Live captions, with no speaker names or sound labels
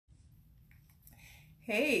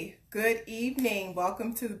Hey, good evening.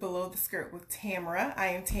 Welcome to the Below the Skirt with Tamara. I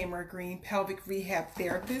am Tamara Green, pelvic rehab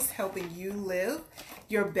therapist, helping you live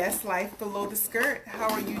your best life below the skirt. How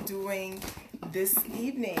are you doing this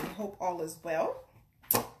evening? Hope all is well.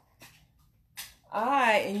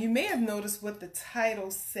 And you may have noticed what the title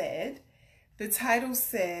said. The title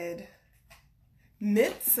said,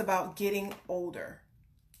 Myths about Getting Older.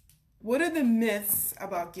 What are the myths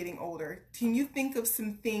about getting older? Can you think of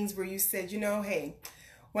some things where you said, hey,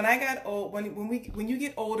 when I got old, when you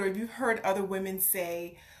get older, you've heard other women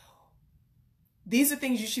say, these are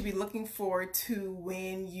things you should be looking forward to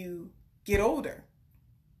when you get older.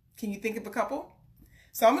 Can you think of a couple?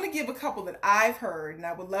 So I'm going to give a couple that I've heard, and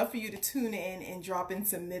I would love for you to tune in and drop in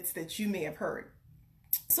some myths that you may have heard.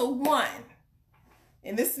 So one,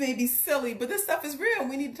 and this may be silly, but this stuff is real and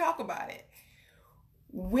we need to talk about it.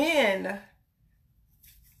 When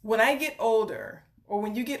I get older, or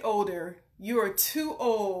when you get older, you are too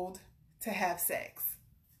old to have sex.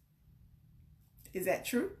 Is that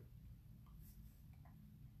true?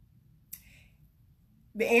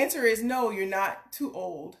 The answer is no, you're not too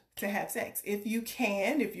old to have sex. If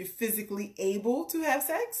you're physically able to have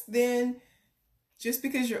sex, then just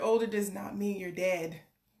because you're older does not mean you're dead.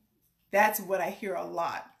 That's what I hear a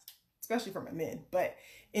lot, especially from men. But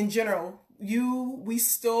in general, we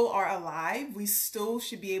still are alive. We still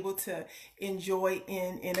should be able to enjoy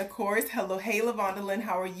in intercourse. Hello, hey, Lavonda Lynn,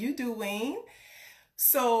 how are you doing?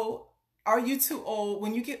 So are you too old?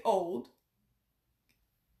 When you get old,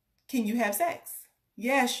 can you have sex?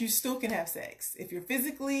 Yes, you still can have sex. If you're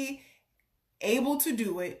physically able to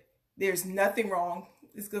do it, there's nothing wrong.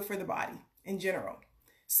 It's good for the body in general.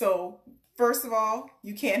 So first of all,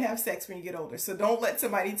 you can't have sex when you get older. So don't let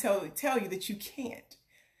somebody tell you that you can't.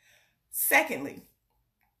 Secondly,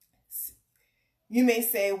 you may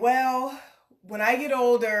say, well, when I get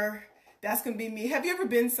older, that's going to be me. Have you ever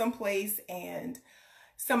been someplace and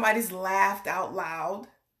somebody's laughed out loud?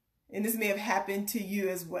 And this may have happened to you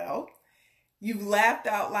as well. You've laughed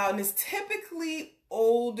out loud, and it's typically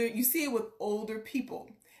older. You see it with older people.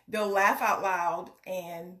 They'll laugh out loud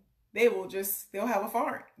and they'll have a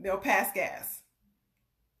fart. They'll pass gas.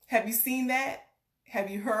 Have you seen that?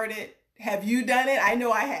 Have you heard it? Have you done it? I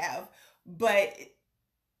know I have, but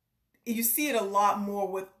you see it a lot more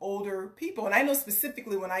with older people. And I know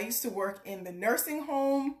specifically when I used to work in the nursing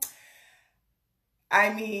home,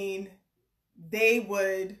 they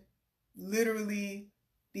would literally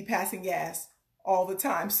be passing gas all the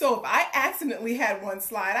time. So if I accidentally had one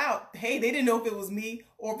slide out, hey, they didn't know if it was me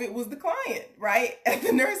or if it was the client, right, at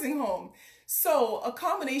the nursing home. So a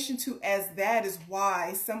combination too as that is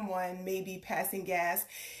why someone may be passing gas.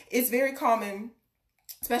 It's very common,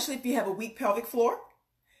 especially if you have a weak pelvic floor.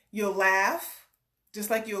 You'll laugh, just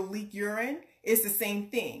like you'll leak urine. It's the same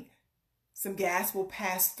thing. Some gas will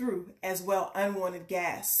pass through as well, unwanted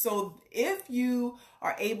gas. So if you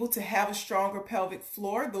are able to have a stronger pelvic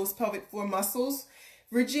floor, those pelvic floor muscles,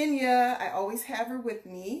 Virginia, I always have her with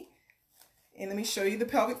me. And let me show you the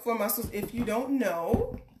pelvic floor muscles. If you don't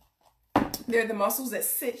know, they're the muscles that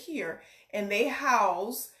sit here and they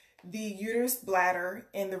house the uterus, bladder,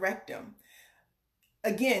 and the rectum.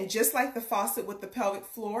 Again, just like the faucet with the pelvic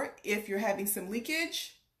floor, if you're having some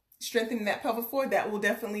leakage, strengthening that pelvic floor, that will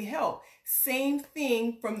definitely help. Same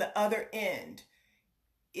thing from the other end.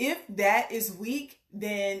 If that is weak,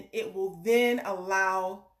 then it will then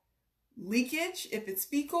allow leakage, if it's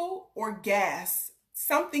fecal, or gas.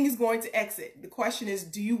 Something is going to exit. The question is,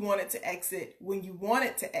 do you want it to exit when you want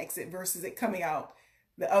it to exit versus it coming out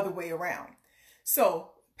the other way around?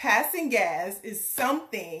 So passing gas is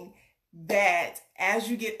something that as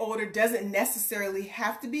you get older doesn't necessarily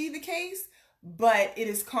have to be the case, but it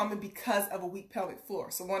is common because of a weak pelvic floor.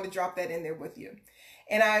 So I wanted to drop that in there with you.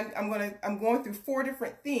 And I'm going through 4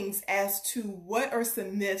 different things as to what are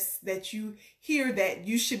some myths that you hear that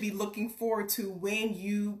you should be looking forward to when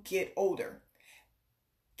you get older.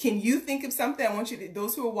 Can you think of something? I want you to,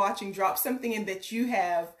 those who are watching, drop something in that you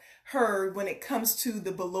have heard when it comes to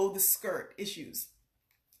the below the skirt issues.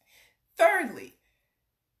 Thirdly,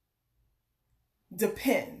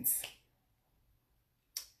 depends.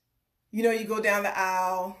 You go down the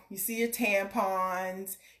aisle, you see your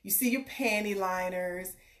tampons, you see your panty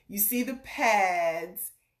liners, you see the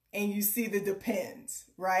pads, and you see the depends,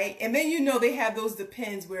 right? And then they have those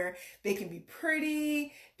depends where they can be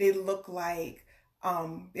pretty, they look like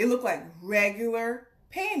regular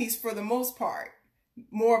panties for the most part.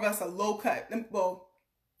 More of us are low cut, well,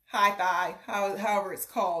 high thigh, however it's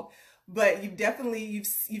called. But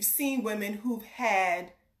you've seen women who've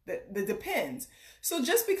had the depends. So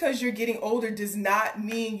just because you're getting older does not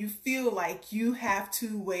mean you feel like you have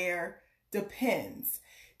to wear Depends.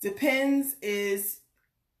 Depends is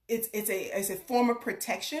it's a form of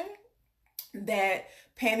protection that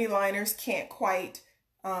panty liners can't quite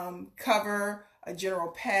cover. A general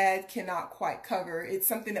pad cannot quite cover. It's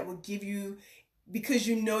something that will give you, because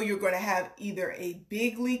you know you're going to have either a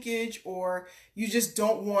big leakage or you just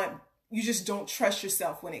don't trust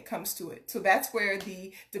yourself when it comes to it. So that's where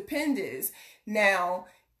the Depend is. Now,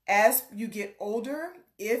 as you get older,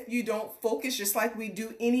 if you don't focus, just like we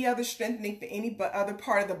do any other strengthening for any other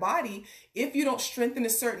part of the body, if you don't strengthen a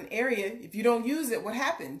certain area, if you don't use it, what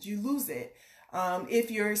happens? You lose it.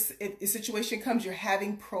 If a situation comes, you're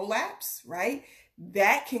having prolapse, right?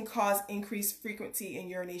 That can cause increased frequency in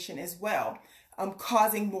urination as well,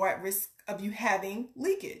 causing more at risk of you having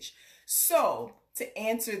leakage. So to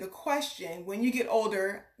answer the question, when you get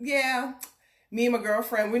older, yeah, me and my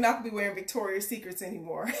girlfriend, we're not going to be wearing Victoria's Secrets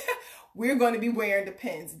anymore. We're going to be wearing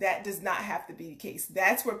Depends. That does not have to be the case.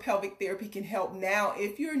 That's where pelvic therapy can help now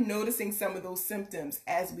if you're noticing some of those symptoms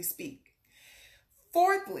as we speak.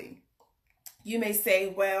 Fourthly, you may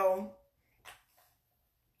say, well,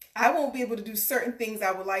 I won't be able to do certain things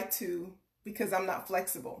I would like to because I'm not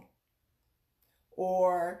flexible.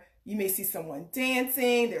 Or you may see someone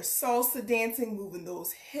dancing, they're salsa dancing, moving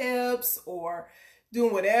those hips, or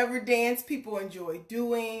doing whatever dance people enjoy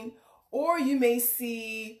doing. Or you may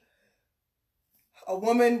see a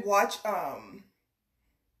woman watch on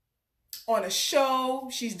a show,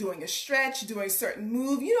 she's doing a stretch, doing a certain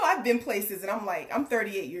move. You know, I've been places and I'm like, I'm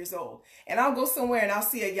 38 years old and I'll go somewhere and I'll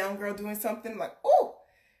see a young girl doing something like, oh,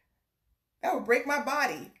 that would break my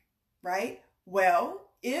body, right? Well,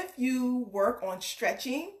 if you work on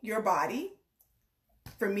stretching your body,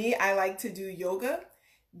 for me, I like to do yoga.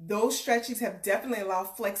 Those stretches have definitely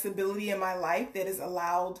allowed flexibility in my life that has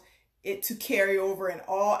allowed it to carry over in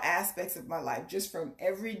all aspects of my life, just from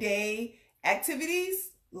everyday activities,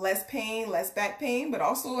 less pain, less back pain, but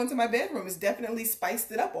also into my bedroom. It's definitely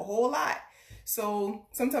spiced it up a whole lot. So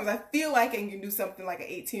sometimes I feel like I can do something like an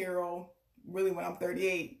 18-year-old, really when I'm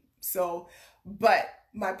 38. So, but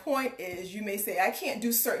my point is, you may say, I can't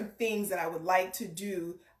do certain things that I would like to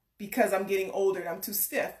do because I'm getting older and I'm too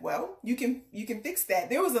stiff. Well, you can fix that.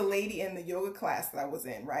 There was a lady in the yoga class that I was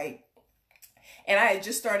in, right? And I had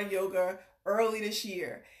just started yoga early this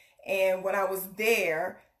year. And when I was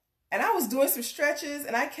there, and I was doing some stretches,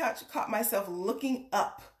 and I caught myself looking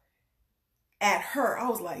up at her. I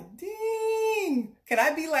was like, dang, can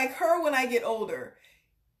I be like her when I get older?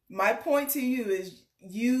 My point to you is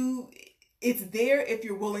it's there if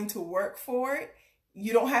you're willing to work for it.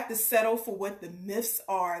 You don't have to settle for what the myths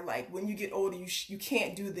are. Like when you get older, you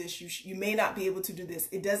can't do this. You may not be able to do this.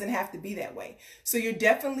 It doesn't have to be that way. So you're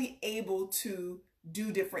definitely able to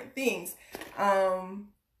do different things.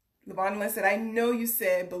 Levonda said, I know you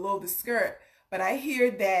said below the skirt, but I hear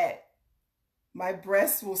that my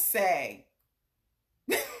breasts will sag.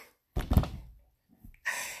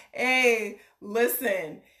 Hey,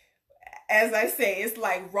 listen, as I say, it's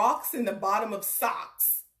like rocks in the bottom of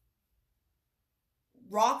socks.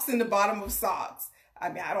 Rocks in the bottom of socks. I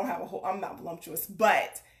mean, I'm not voluptuous,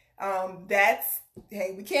 but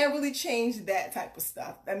hey, we can't really change that type of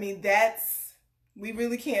stuff. I mean, we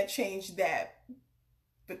really can't change that,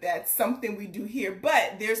 but that's something we do here.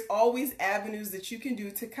 But there's always avenues that you can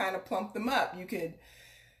do to kind of plump them up. You could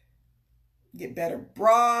get better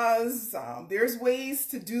bras. There's ways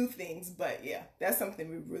to do things, but yeah, that's something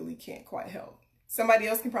we really can't quite help. Somebody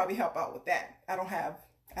else can probably help out with that. I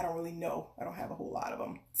don't really know. I don't have a whole lot of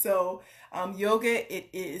them. So yoga, it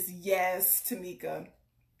is. Yes, Tamika,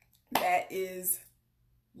 that is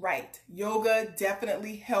right. Yoga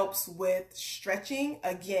definitely helps with stretching.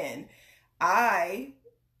 Again, I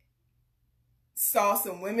saw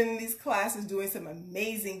some women in these classes doing some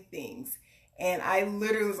amazing things. And I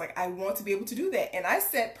literally was like, I want to be able to do that. And I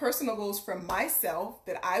set personal goals for myself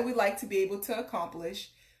that I would like to be able to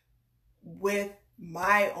accomplish with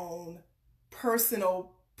my own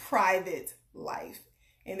personal private life.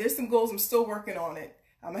 And there's some goals I'm still working on it.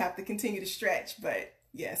 I'm gonna have to continue to stretch, but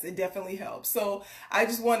yes, it definitely helps. So I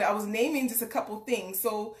was naming just a couple things.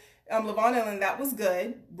 So Levonda, that was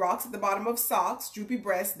good. Rocks at the bottom of socks, droopy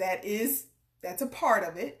breasts, that's a part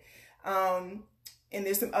of it. And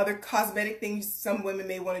there's some other cosmetic things some women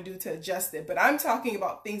may want to do to adjust it. But I'm talking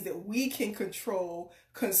about things that we can control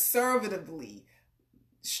conservatively.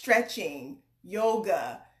 Stretching,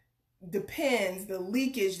 yoga, Depends, the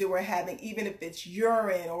leakage that we're having, even if it's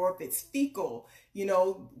urine or if it's fecal,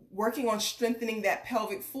 working on strengthening that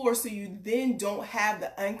pelvic floor so you then don't have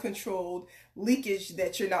the uncontrolled leakage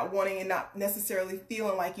that you're not wanting and not necessarily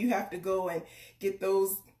feeling like you have to go and get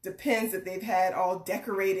those Depends that they've had all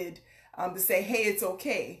decorated to say, hey, it's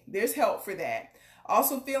okay. There's help for that.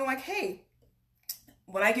 Also feeling like, hey,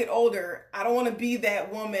 when I get older, I don't want to be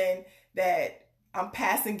that woman that I'm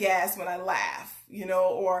passing gas when I laugh,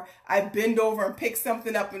 or I bend over and pick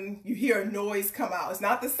something up and you hear a noise come out. It's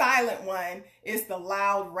not the silent one, it's the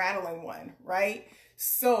loud rattling one, right?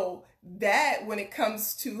 So that when it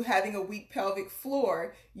comes to having a weak pelvic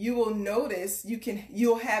floor, you will notice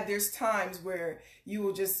there's times where you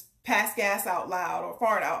will just pass gas out loud or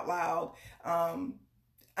fart out loud,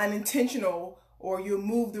 unintentional, or you'll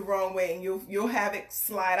move the wrong way and you'll have it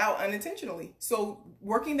slide out unintentionally. So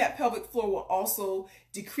working that pelvic floor will also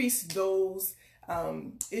decrease those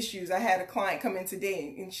issues. I had a client come in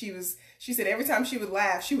today and she said every time she would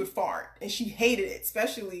laugh, she would fart, and she hated it,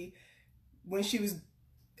 especially when she was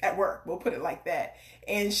at work, we'll put it like that.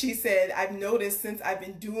 And she said, I've noticed since I've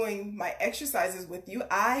been doing my exercises with you,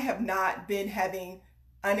 I have not been having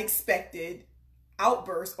unexpected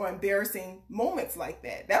outbursts or embarrassing moments like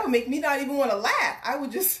that. That would make me not even want to laugh. I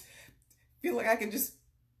would just feel like I could just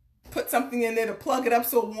put something in there to plug it up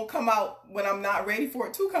so it won't come out when I'm not ready for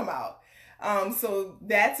it to come out. So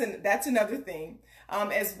that's another thing.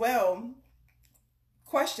 As well,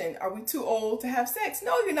 question, are we too old to have sex?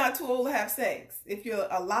 No, you're not too old to have sex. If you're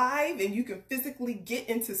alive and you can physically get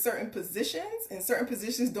into certain positions, and certain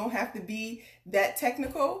positions don't have to be that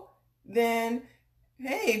technical, then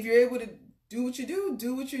hey, if you're able to do what you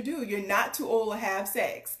do. You're not too old to have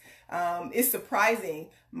sex. It's surprising.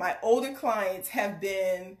 My older clients have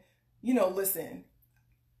been, listen,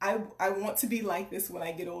 I want to be like this when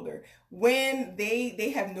I get older. When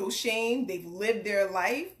they have no shame, they've lived their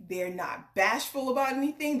life, they're not bashful about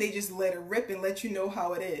anything, they just let it rip and let you know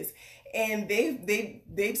how it is. And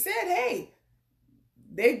they've said, hey,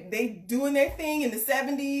 they doing their thing in the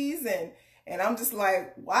 70s, and I'm just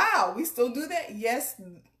like, wow, we still do that? Yes,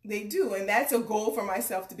 they do. And that's a goal for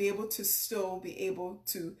myself, to be able to still be able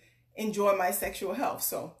to enjoy my sexual health.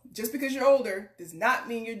 So just because you're older does not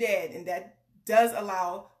mean you're dead, and that does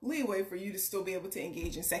allow leeway for you to still be able to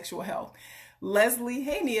engage in sexual health. Leslie,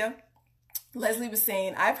 hey Nia. Leslie was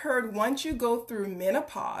saying, I've heard once you go through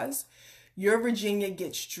menopause, your Virginia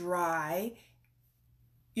gets dry.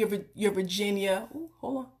 Your Virginia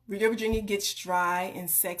gets dry and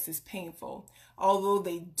sex is painful. Although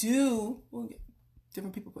they do,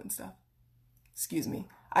 different people putting stuff. Excuse me.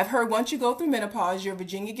 I've heard once you go through menopause, your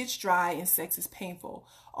Virginia gets dry and sex is painful.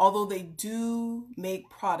 Although they do make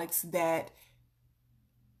products that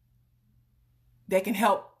can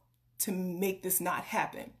help to make this not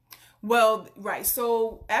happen. Well, right.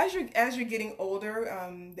 So as you're getting older,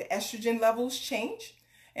 the estrogen levels change.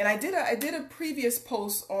 And I did a previous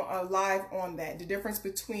post on live on that, the difference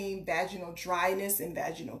between vaginal dryness and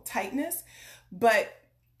vaginal tightness. But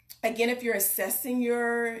again, if you're assessing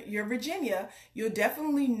your Virginia, you'll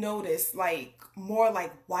definitely notice more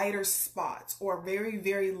like whiter spots or very,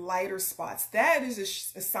 very lighter spots. That is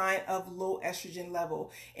a sign of low estrogen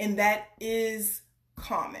level, and that is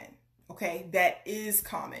common. Okay, that is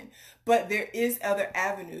common, but there is other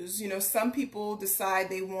avenues. Some people decide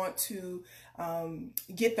they want to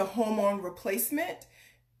get the hormone replacement,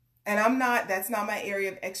 and that's not my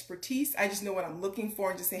area of expertise. I just know what I'm looking for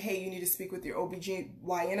and just say, hey, you need to speak with your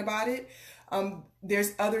OBGYN about it.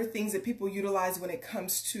 There's other things that people utilize when it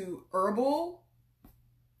comes to herbal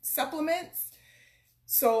supplements.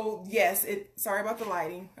 So yes, sorry about the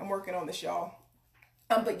lighting. I'm working on this, y'all.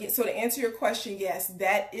 But so to answer your question, yes,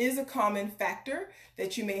 that is a common factor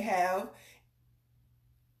that you may have.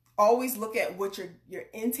 Always look at what your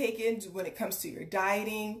intake is when it comes to your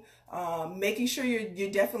dieting, making sure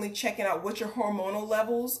you're definitely checking out what your hormonal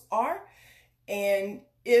levels are. And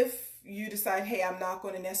if you decide, hey, I'm not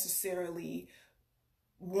going to necessarily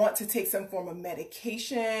want to take some form of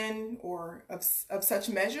medication or of such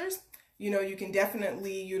measures, you can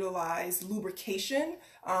definitely utilize lubrication,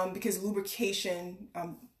 because lubrication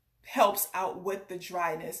helps out with the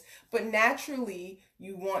dryness. But naturally,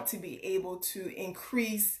 you want to be able to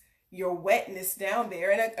increase your wetness down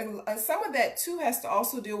there. And some of that too has to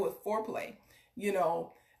also deal with foreplay,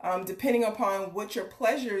 depending upon what your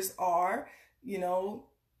pleasures are.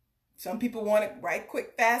 Some people want it right,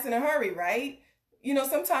 quick, fast, in a hurry, right?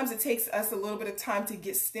 Sometimes it takes us a little bit of time to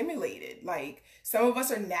get stimulated. Like some of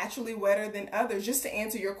us are naturally wetter than others, just to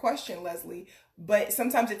answer your question, Leslie. But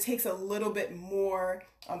sometimes it takes a little bit more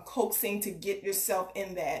coaxing to get yourself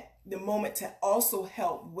in the moment to also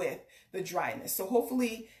help with the dryness. So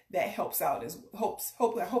hopefully that helps out.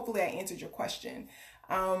 Hopefully I answered your question.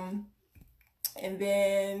 And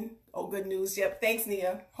then, good news. Yep. Thanks,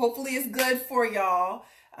 Nia. Hopefully it's good for y'all.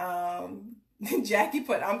 Jackie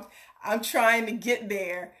put, I'm trying to get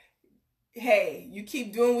there. hey, you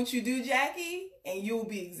keep doing what you do, Jackie, and you'll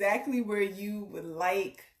be exactly where you would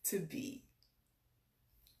like to be.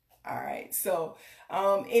 All right. So,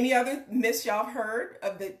 any other myths y'all have heard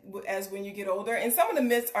of the as when you get older? And some of the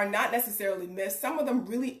myths are not necessarily myths. Some of them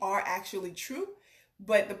really are actually true.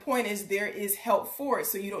 But the point is, there is help for it,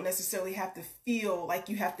 so you don't necessarily have to feel like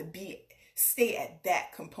you have to stay at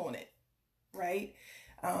that component, right?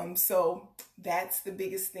 So that's the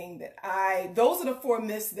biggest thing those are the 4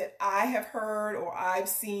 myths that I have heard or I've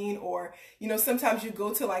seen, or, sometimes you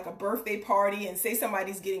go to like a birthday party and say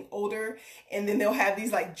somebody's getting older, and then they'll have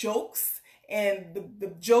these like jokes, and the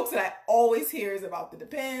jokes that I always hear is about the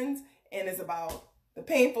depends, and it's about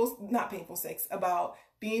the not painful sex, about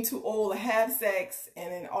being too old to have sex,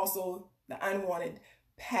 and then also the unwanted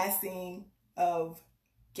passing of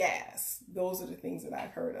gas. Those are the things that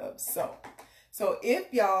I've heard of. So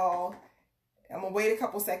if y'all, I'm gonna wait a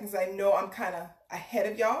couple seconds. I know I'm kind of ahead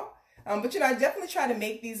of y'all, but I definitely try to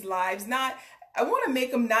make these lives I want to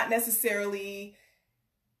make them not necessarily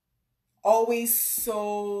always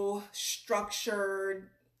so structured.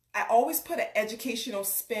 I always put an educational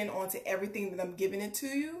spin onto everything that I'm giving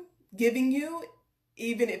you,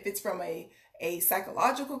 even if it's from a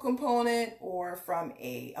psychological component or from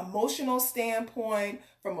a emotional standpoint,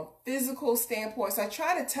 from a physical standpoint. So I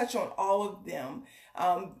try to touch on all of them.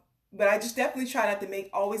 But I just definitely try not to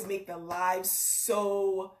always make the lives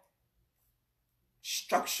so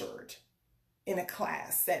structured in a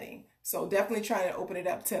class setting. So definitely trying to open it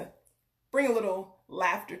up to bring a little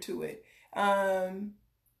laughter to it.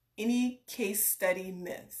 Any case study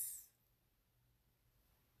myths?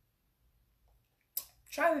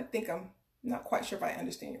 Trying to think, I'm not quite sure if I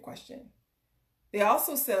understand your question. They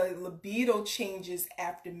also say libido changes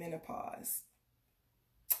after menopause.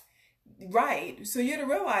 Right. So you have to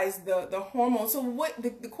realize the hormones. So what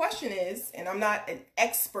the question is, and I'm not an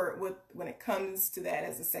expert when it comes to that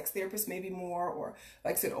as a sex therapist, maybe more, or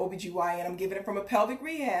like I said, OBGYN, I'm giving it from a pelvic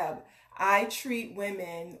rehab. I treat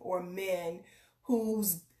women or men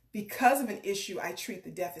because of an issue, I treat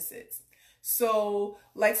the deficits. So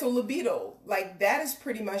libido, like that is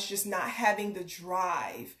pretty much just not having the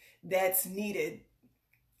drive that's needed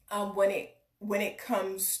when it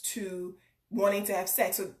comes to wanting to have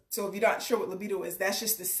sex. So if you're not sure what libido is, that's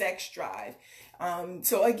just the sex drive.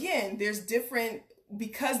 So again,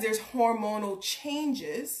 because there's hormonal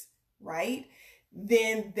changes, right?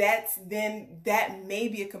 Then that may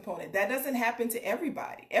be a component. That doesn't happen to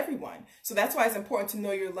everyone. So that's why it's important to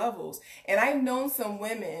know your levels. And I've known some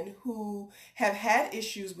women who have had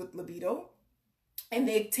issues with libido, and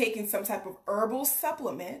they've taken some type of herbal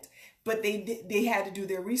supplement, but they had to do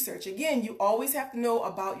their research. Again, you always have to know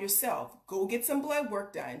about yourself. Go get some blood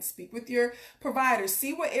work done. Speak with your provider.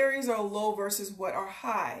 See what areas are low versus what are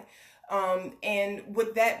high. And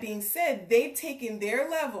with that being said, they've taken their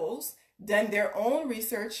levels, done their own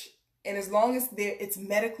research, and as long as it's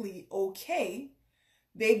medically okay,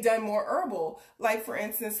 they've done more herbal. Like for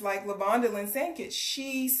instance, like Lavonda Linsankit,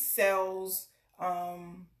 she sells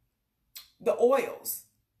the oils,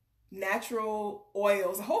 natural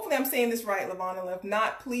oils. Hopefully I'm saying this right, Lavonda. If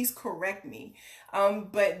not, please correct me.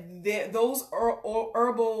 But those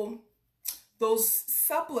herbal, those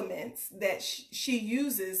supplements that she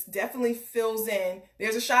uses definitely fills in.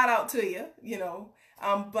 There's a shout out to you,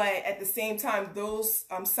 but at the same time, those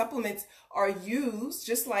supplements are used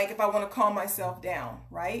just like if I want to calm myself down,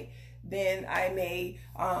 right? Then I may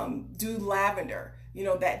do lavender.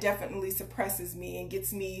 That definitely suppresses me and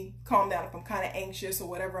gets me calmed down if I'm kind of anxious or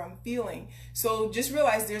whatever I'm feeling. So just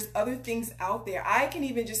realize there's other things out there. I can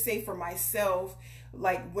even just say for myself,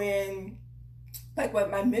 like with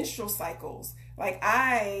my menstrual cycles, like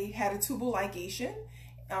I had a tubal ligation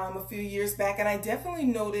a few years back, and I definitely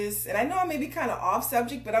noticed, and I know I may be kind of off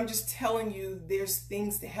subject, but I'm just telling you there's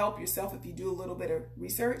things to help yourself if you do a little bit of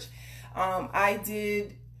research. I've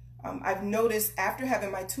noticed after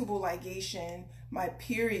having my tubal ligation, my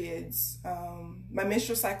periods, my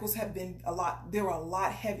menstrual cycles they were a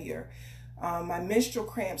lot heavier. My menstrual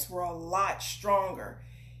cramps were a lot stronger.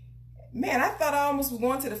 Man, I thought I almost was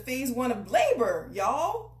going to the phase 1 of labor,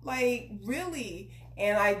 y'all. Like, really.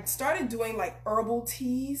 And I started doing like herbal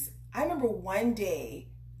teas. I remember one day,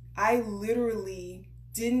 I literally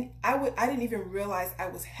I didn't even realize I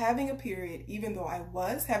was having a period, even though I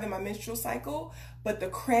was having my menstrual cycle, but the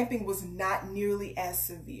cramping was not nearly as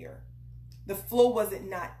severe. The flow wasn't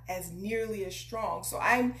not as nearly as strong. So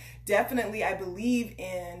I believe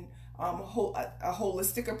in a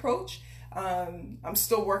holistic approach. I'm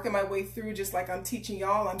still working my way through, just like I'm teaching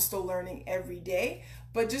y'all. I'm still learning every day,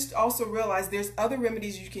 but just also realize there's other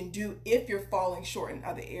remedies you can do if you're falling short in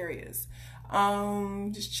other areas.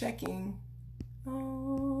 Just checking.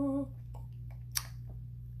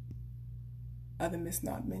 Other myths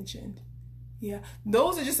not mentioned. Yeah,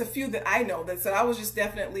 those are just a few that I know. So I was just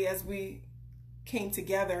definitely, as we came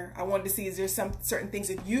together, I wanted to see, is there some certain things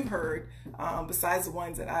that you've heard besides the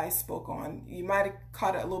ones that I spoke on? You might have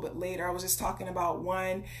caught it a little bit later. I was just talking about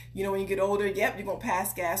one, when you get older, yep, you're gonna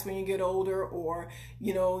pass gas when you get older, or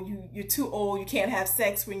you're too old, you can't have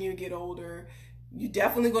sex when you get older. You're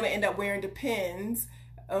definitely gonna end up wearing Depends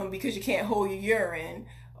because you can't hold your urine,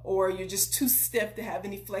 or you're just too stiff to have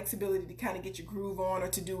any flexibility to kind of get your groove on or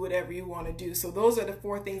to do whatever you want to do. So those are the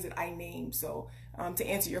 4 things that I named. So to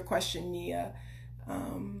answer your question, Nia,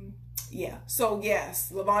 yeah. So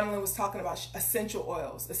yes, Lavonda was talking about essential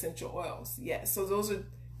oils. Yes. So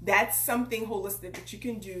that's something holistic that you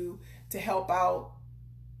can do to help out.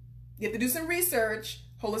 You have to do some research.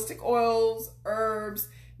 Holistic oils, herbs,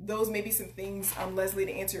 those may be some things, Leslie,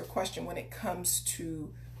 to answer your question when it comes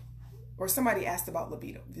to, or somebody asked about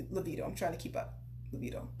libido. I'm trying to keep up.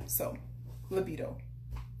 Libido. So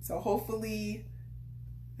hopefully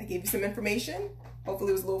I gave you some information.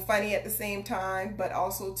 Hopefully it was a little funny at the same time, but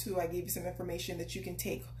also too, I gave you some information that you can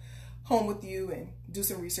take home with you and do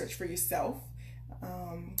some research for yourself.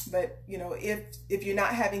 But if you're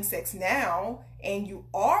not having sex now and you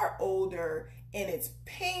are older and it's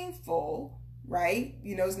painful, right?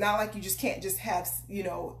 It's not like you just can't just have,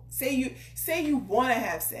 say you want to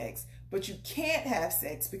have sex, but you can't have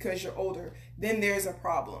sex because you're older, then there's a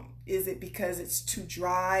problem. Is it because it's too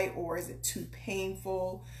dry, or is it too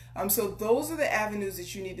painful? So those are the avenues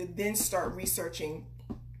that you need to then start researching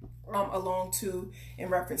along to, in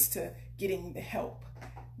reference to getting the help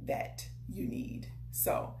that you need.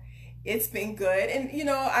 So it's been good. And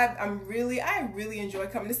I really enjoy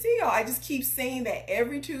coming to see y'all. I just keep saying that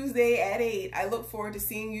every Tuesday at 8, I look forward to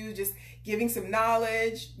seeing you, just giving some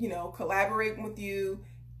knowledge, collaborating with you,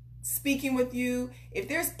 speaking with you. If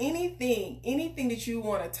there's anything that you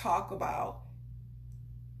want to talk about,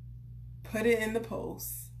 put it in the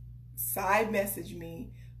post, side message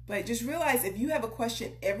me. But just realize, if you have a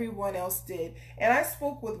question, everyone else did. And I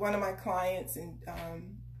spoke with one of my clients, and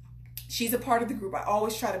she's a part of the group. I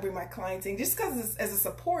always try to bring my clients in just because as a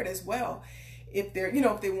support as well, if they're,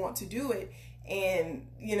 if they want to do it. And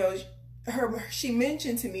she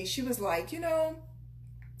mentioned to me, she was like,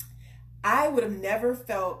 I would have never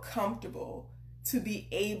felt comfortable to be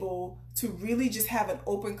able to really just have an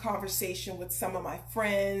open conversation with some of my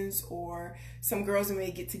friends, or some girls who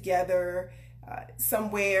may get together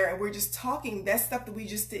somewhere, and we're just talking that stuff that we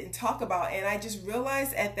just didn't talk about. And I just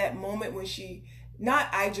realized at that moment when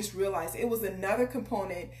it was another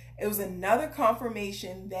component. It was another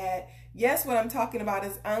confirmation that, yes, what I'm talking about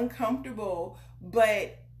is uncomfortable,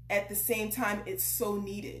 but at the same time, it's so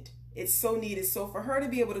needed. It's so needed. So for her to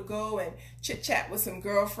be able to go and chit chat with some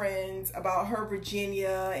girlfriends about her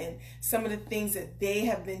Virginia and some of the things that they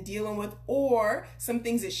have been dealing with, or some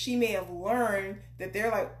things that she may have learned that they're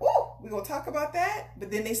like, oh, we're going to talk about that.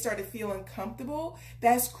 But then they started feeling comfortable.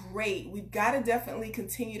 That's great. We've got to definitely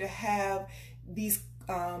continue to have these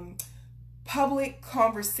public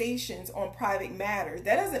conversations on private matters.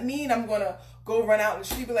 That doesn't mean I'm going to go run out in the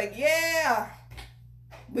street and be like, yeah,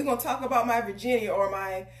 we're going to talk about my Virginia or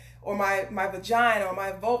my vagina or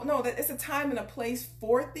my vulva. No, that it's a time and a place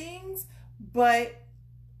for things, but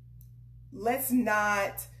let's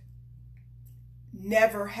not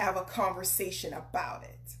never have a conversation about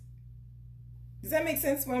it. Does that make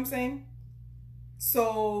sense what I'm saying?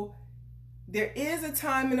 So there is a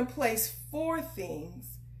time and a place for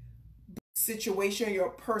things, situation, your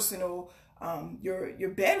personal, your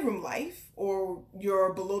bedroom life, or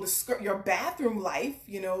your below the skirt, your bathroom life,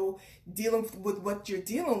 dealing with what you're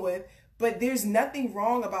dealing with. But there's nothing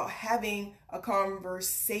wrong about having a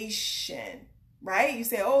conversation, right? You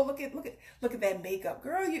say, oh, look at that makeup,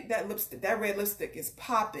 girl, that red lipstick is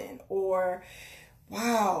popping, or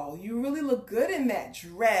wow, you really look good in that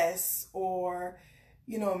dress, or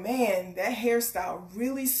man, that hairstyle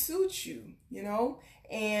really suits you,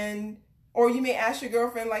 or you may ask your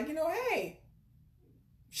girlfriend, like, hey,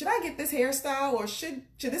 should I get this hairstyle, or should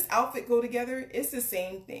this outfit go together? It's the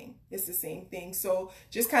same thing. It's the same thing. So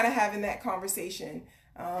just kind of having that conversation.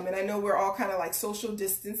 And I know we're all kind of like social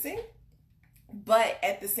distancing, but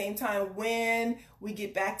at the same time, when we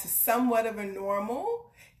get back to somewhat of a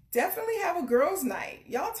normal, definitely have a girls' night.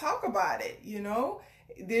 Y'all talk about it.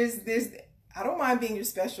 I don't mind being your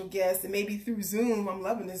special guest, and maybe through Zoom. I'm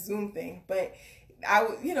loving this Zoom thing, but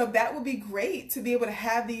that would be great to be able to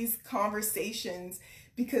have these conversations,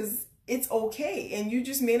 because it's okay. And you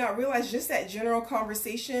just may not realize just that general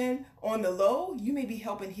conversation on the low, you may be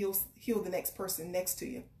helping heal the next person next to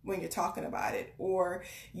you when you're talking about it. Or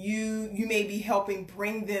you may be helping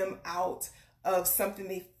bring them out of something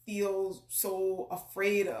they feel so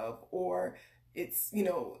afraid of, or it's,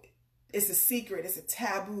 it's a secret, it's a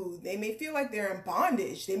taboo. They may feel like they're in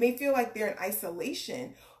bondage. They may feel like they're in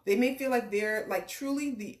isolation. They may feel like they're like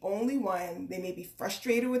truly the only one. They may be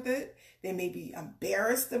frustrated with it. They may be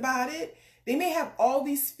embarrassed about it. They may have all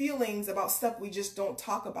these feelings about stuff we just don't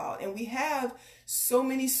talk about. And we have so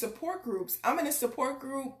many support groups. I'm in a support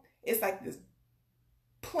group. It's like this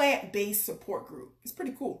plant-based support group. It's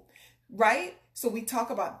pretty cool, right? So we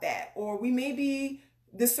talk about that. Or we may be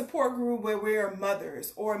the support group where we're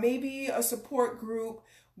mothers, or maybe a support group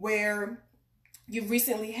where you've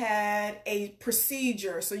recently had a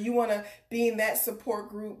procedure. So you want to be in that support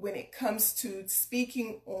group when it comes to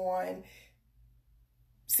speaking on,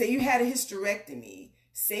 say you had a hysterectomy,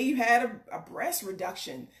 say you had a breast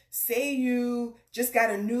reduction, say you just got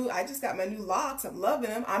I just got my new locks, I'm loving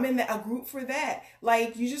them. I'm in a group for that.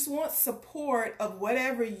 Like, you just want support of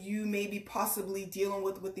whatever you may be possibly dealing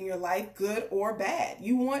with within your life, good or bad.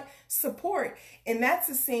 You want support. And that's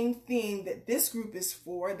the same thing that this group is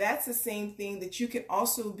for. That's the same thing that you can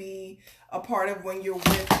also be a part of when you're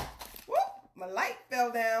with, whoop, my light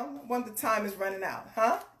fell down. One, the time is running out,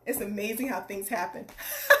 huh? It's amazing how things happen.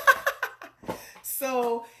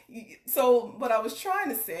 So what I was trying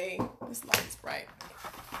to say, this light is bright.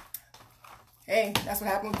 Hey, that's what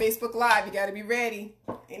happened with Facebook Live. You got to be ready.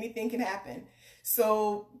 Anything can happen.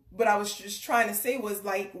 So what I was just trying to say was,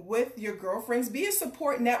 like, with your girlfriends, be a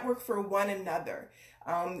support network for one another.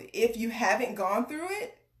 If you haven't gone through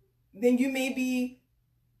it, then you may be,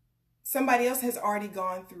 somebody else has already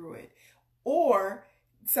gone through it, or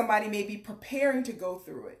somebody may be preparing to go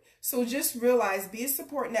through it. So just realize, be a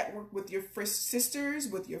support network with your sisters,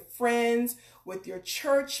 with your friends, with your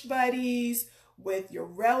church buddies, with your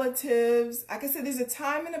relatives. Like I said, there's a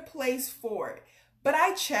time and a place for it. But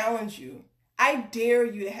I challenge you. I dare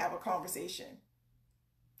you to have a conversation.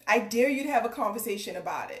 I dare you to have a conversation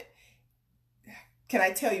about it. Can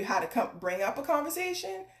I tell you how to bring up a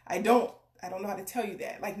conversation? I don't know how to tell you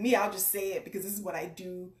that. Like me, I'll just say it because this is what I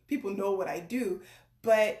do. People know what I do.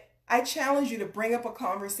 But I challenge you to bring up a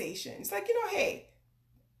conversation. It's like, hey,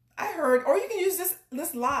 I heard, or you can use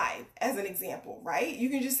this live as an example, right? You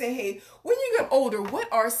can just say, hey, when you get older, what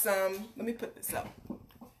are some, let me put this up.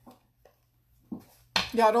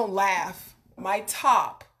 Y'all don't laugh. My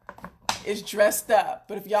top is dressed up,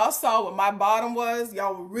 but if y'all saw what my bottom was,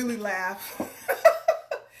 y'all would really laugh.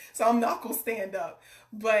 So I'm not gonna stand up.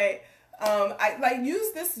 But I like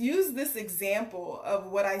use this example of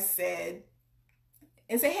what I said.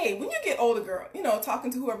 And say, hey, when you get older, girl,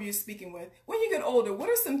 talking to whoever you're speaking with, when you get older, what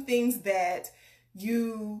are some things that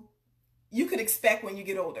you could expect when you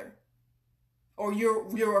get older? Or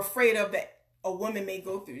you're afraid of that a woman may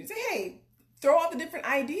go through? You say, hey, throw out the different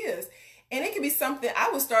ideas. And it could be something,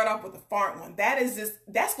 I would start off with a fart one.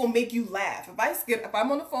 That's going to make you laugh. If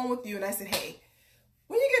I'm on the phone with you and I said, hey,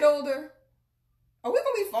 when you get older, are we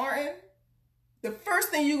going to be farting? The first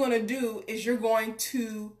thing you're going to do is you're going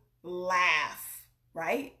to laugh.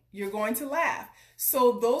 Right? You're going to laugh.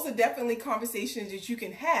 So those are definitely conversations that you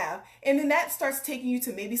can have. And then that starts taking you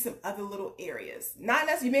to maybe some other little areas. Not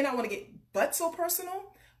necessarily, you may not want to get but so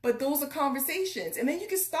personal, but those are conversations. And then you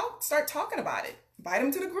can start talking about it. Invite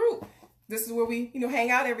them to the group. This is where we, hang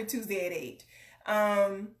out every Tuesday at 8.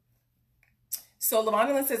 So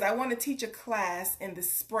Lavonda says, I want to teach a class in the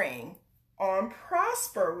spring on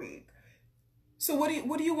Prosper Week. So what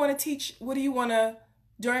do you want to teach? What do you want to,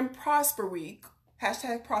 during Prosper Week,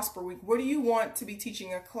 #Prosper Week, what do you want to be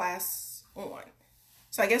teaching a class on?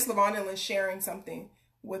 So I guess Lavonda is sharing something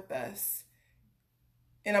with us.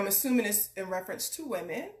 And I'm assuming it's in reference to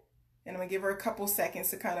women. And I'm going to give her a couple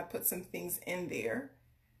seconds to kind of put some things in there.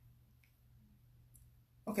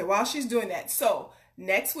 Okay, while she's doing that. So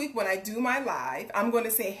next week when I do my live, I'm going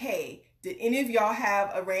to say, hey, did any of y'all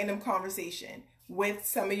have a random conversation with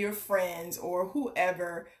some of your friends or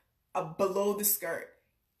whoever below the skirt?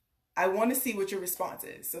 I want to see what your response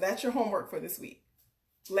is. So that's your homework for this week.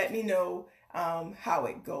 Let me know how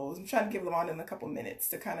it goes. I'm trying to give Lavonda a couple minutes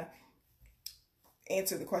to kind of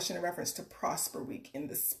answer the question in reference to Prosper Week in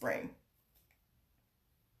the spring.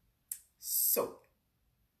 So,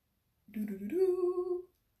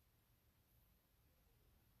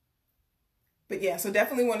 But yeah, so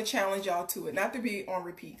definitely want to challenge y'all to it. Not to be on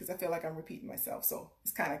repeat, because I feel like I'm repeating myself. So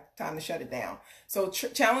it's kind of time to shut it down. So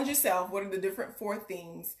challenge yourself. What are the different 4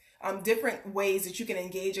 things, different ways that you can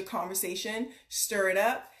engage a conversation, stir it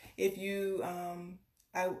up. If you,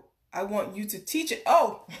 I want you to teach it.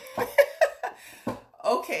 Oh,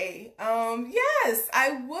 okay. Yes,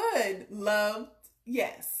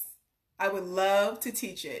 yes, I would love to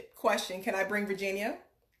teach it. Question, can I bring Virginia?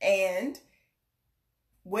 And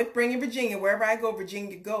with bringing Virginia, wherever I go,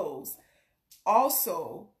 Virginia goes.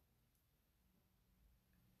 Also,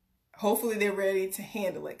 hopefully they're ready to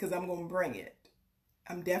handle it because I'm going to bring it.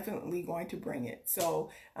 I'm definitely going to bring it. So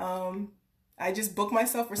I just booked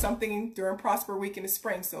myself for something during Prosper Week in the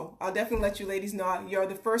spring. So I'll definitely let you ladies know. You're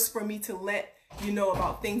the first for me to let you know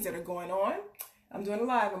about things that are going on. I'm doing it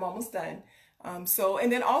live. I'm almost done. And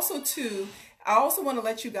then also too, I also want to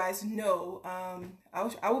let you guys know,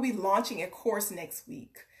 I will be launching a course next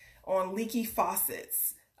week on leaky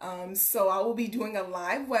faucets. So I will be doing a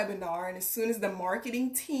live webinar, and as soon as the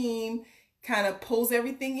marketing team kind of pulls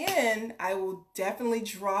everything in, I will definitely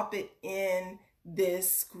drop it in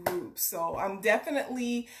this group. So I'm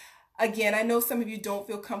definitely, again, I know some of you don't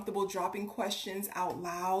feel comfortable dropping questions out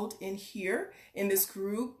loud in here in this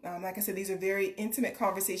group. Like I said, these are very intimate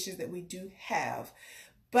conversations that we do have,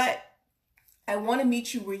 but I want to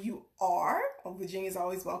meet you where you are. Oh, Virginia's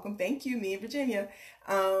always welcome. Thank you, me and Virginia.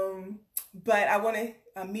 But I want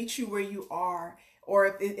to meet you where you are, or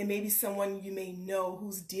if it may be someone you may know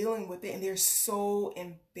who's dealing with it and they're so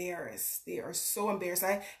embarrassed. They are so embarrassed.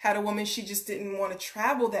 I had a woman, she just didn't want to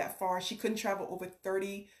travel that far. She couldn't travel over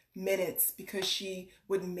 30 minutes because she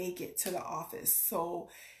wouldn't make it to the office. So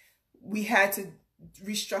we had to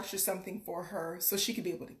restructure something for her so she could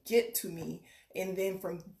be able to get to me, and then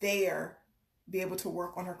from there be able to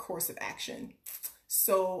work on her course of action.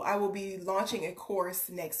 So I will be launching a course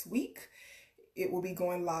next week. It will be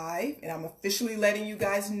going live, and I'm officially letting you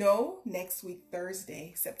guys know next week,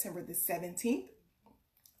 Thursday, September the 17th.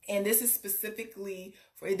 And this is specifically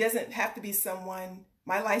for, it doesn't have to be someone,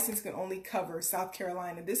 my license can only cover South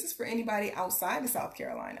Carolina. This is for anybody outside of South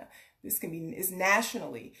Carolina. This can be, it's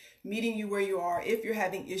nationally, meeting you where you are if you're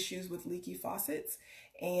having issues with leaky faucets.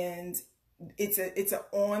 And it's an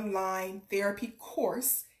online therapy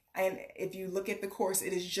course. And if you look at the course,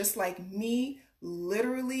 it is just like me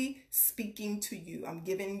literally speaking to you. I'm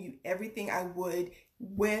giving you everything I would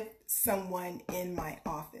with someone in my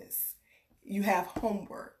office. You have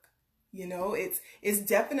homework, you know, it's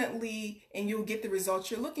definitely, and you'll get the results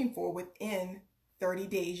you're looking for within 30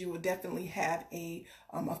 days. You will definitely have a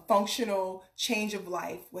functional change of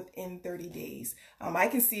life within 30 days. I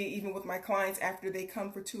can see it even with my clients after they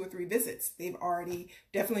come for 2 or 3 visits. They've already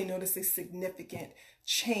definitely noticed a significant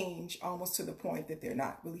change, almost to the point that they're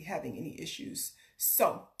not really having any issues.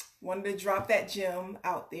 So wanted to drop that gem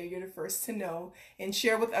out there. You're the first to know, and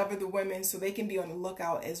share with other women so they can be on the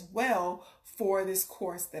lookout as well for this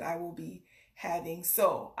course that I will be having.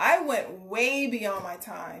 So I went way beyond my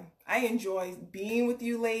time. I enjoy being with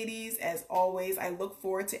you ladies as always. I look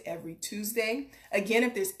forward to every Tuesday. Again,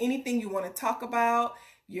 if there's anything you want to talk about,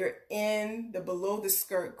 you're in the Below the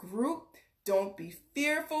Skirt group. Don't be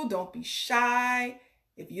fearful. Don't be shy.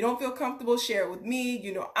 If you don't feel comfortable, share it with me.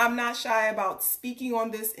 You know, I'm not shy about speaking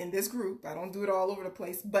on this in this group. I don't do it all over the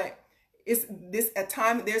place, but there's a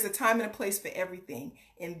time and a place for everything.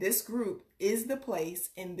 And this group is the place,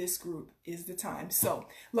 and this group is the time. So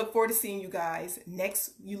look forward to seeing you guys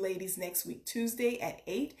you ladies next week, Tuesday at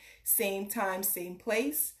 8, same time, same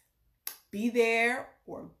place. Be there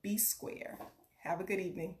or be square. Have a good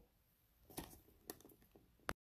evening.